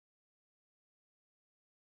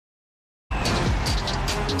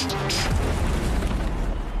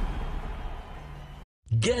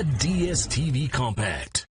Get DSTV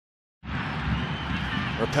Compact.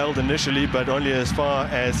 Repelled initially, but only as far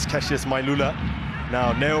as Cassius Mailula.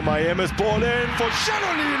 Now Neo Maema's ball in for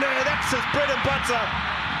Shalulile. That's his bread and butter.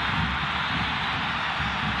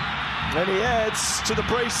 And he adds to the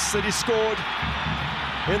brace that he scored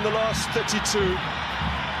in the last 32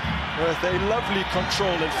 with a lovely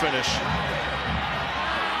control and finish.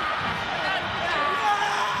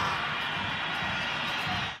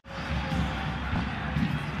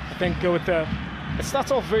 I think with it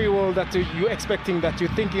starts off very well, that you're expecting that,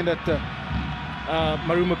 you're thinking that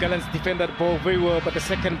Marumo Gallants defended that ball very well, but the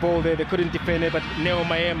second ball there, they couldn't defend it, but Neo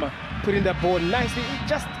Maema putting that ball nicely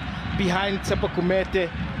just behind Tsepo Kumete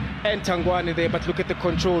and Tangwane there, but look at the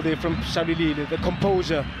control there from Shalulile, the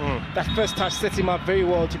composure. That first touch sets him up very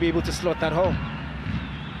well to be able to slot that home.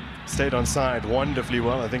 Stayed on side wonderfully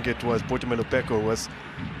well. I think it was Botumelo Peko was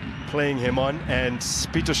playing him on, and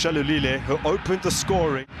Peter Shalulile, who opened the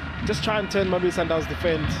scoring. Just try and turn Mamelodi Sundowns'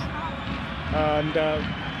 defense. And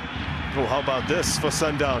oh, how about this for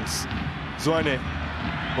Sundowns? Zwane,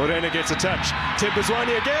 Morena gets a touch. Timber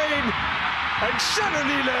Zwane again, and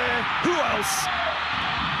Shalulile, who else?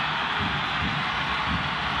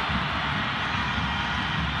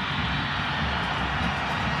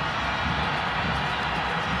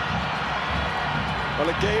 Well,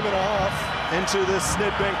 a game and a half into this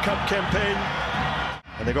Nedbank Cup campaign,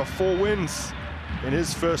 and they got 4 wins in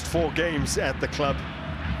his first 4 games at the club.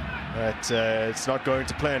 But it's not going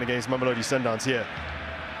to plan against Mamelodi Sundowns here.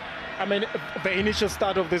 I mean, the initial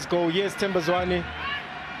start of this goal, yes, Timber Zwane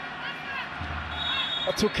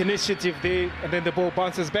took initiative there, and then the ball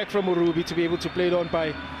bounces back from Urubi to be able to play it on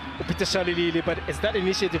by Peter Shalulile, but it's that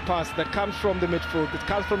initiative pass that comes from the midfield, that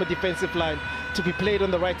comes from a defensive line to be played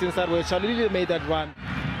on the right-hand side where Shalulile made that run.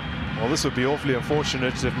 Well, this would be awfully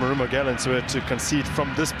unfortunate if Marumo Gallants were to concede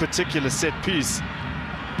from this particular set piece.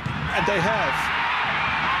 And they have.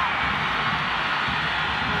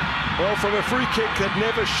 Well, from a free kick that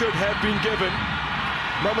never should have been given,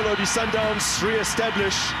 Mamelodi Sundowns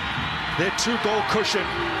re-establish their 2-goal cushion.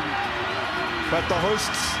 But the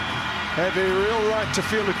hosts have a real right to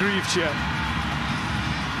feel aggrieved here.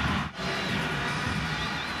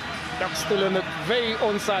 They're still in a very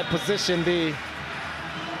onside position. They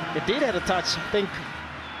did have a touch. I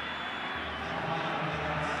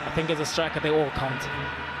think as a striker they all count.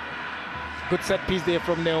 Good set piece there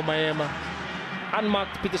from Neo Maema.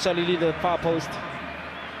 Unmarked Peter Shalulile, the far post.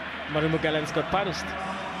 Marumo Gallants got punished.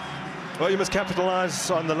 Well, you must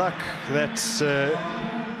capitalize on the luck that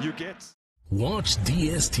you get. Watch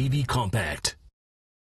DSTV Compact.